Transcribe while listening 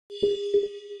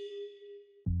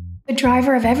The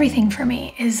driver of everything for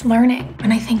me is learning,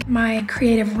 and I think my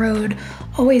creative road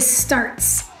always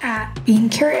starts at being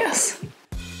curious.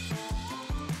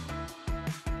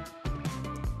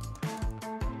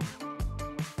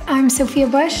 I'm Sophia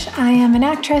Bush. I am an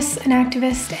actress, an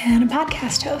activist, and a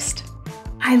podcast host.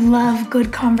 I love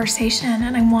good conversation,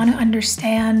 and I want to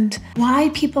understand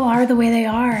why people are the way they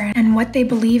are and what they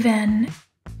believe in.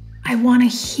 I want to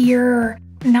hear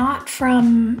not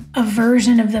from a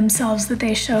version of themselves that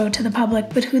they show to the public,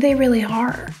 but who they really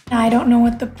are. I don't know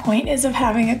what the point is of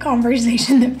having a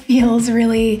conversation that feels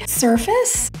really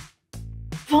surface.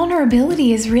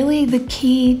 Vulnerability is really the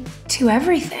key to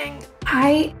everything.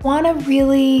 I want to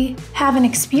really have an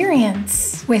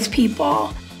experience with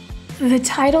people. The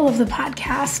title of the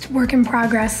podcast, Work in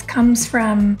Progress, comes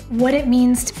from what it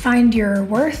means to find your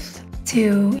worth,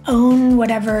 to own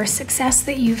whatever success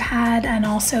that you've had, and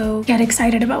also get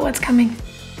excited about what's coming.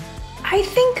 I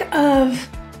think of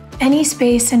any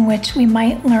space in which we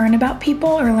might learn about people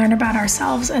or learn about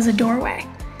ourselves as a doorway.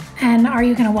 And are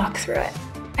you going to walk through it?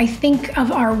 I think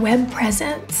of our web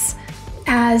presence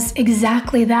as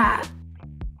exactly that.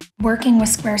 Working with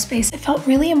Squarespace, it felt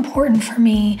really important for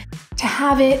me to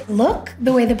have it look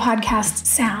the way the podcast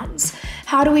sounds.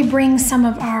 How do we bring some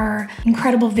of our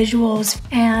incredible visuals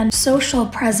and social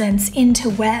presence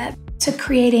into web to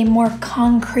create a more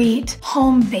concrete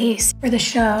home base for the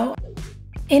show?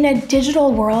 In a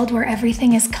digital world where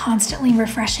everything is constantly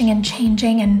refreshing and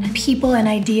changing and people and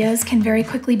ideas can very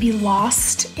quickly be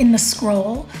lost in the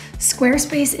scroll,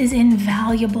 Squarespace is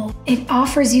invaluable. It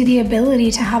offers you the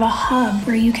ability to have a hub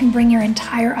where you can bring your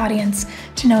entire audience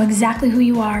to know exactly who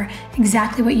you are,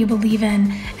 exactly what you believe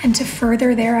in, and to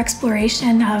further their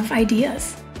exploration of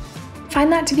ideas. Find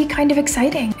that to be kind of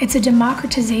exciting. It's a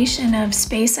democratization of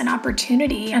space and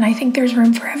opportunity, and I think there's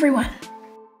room for everyone.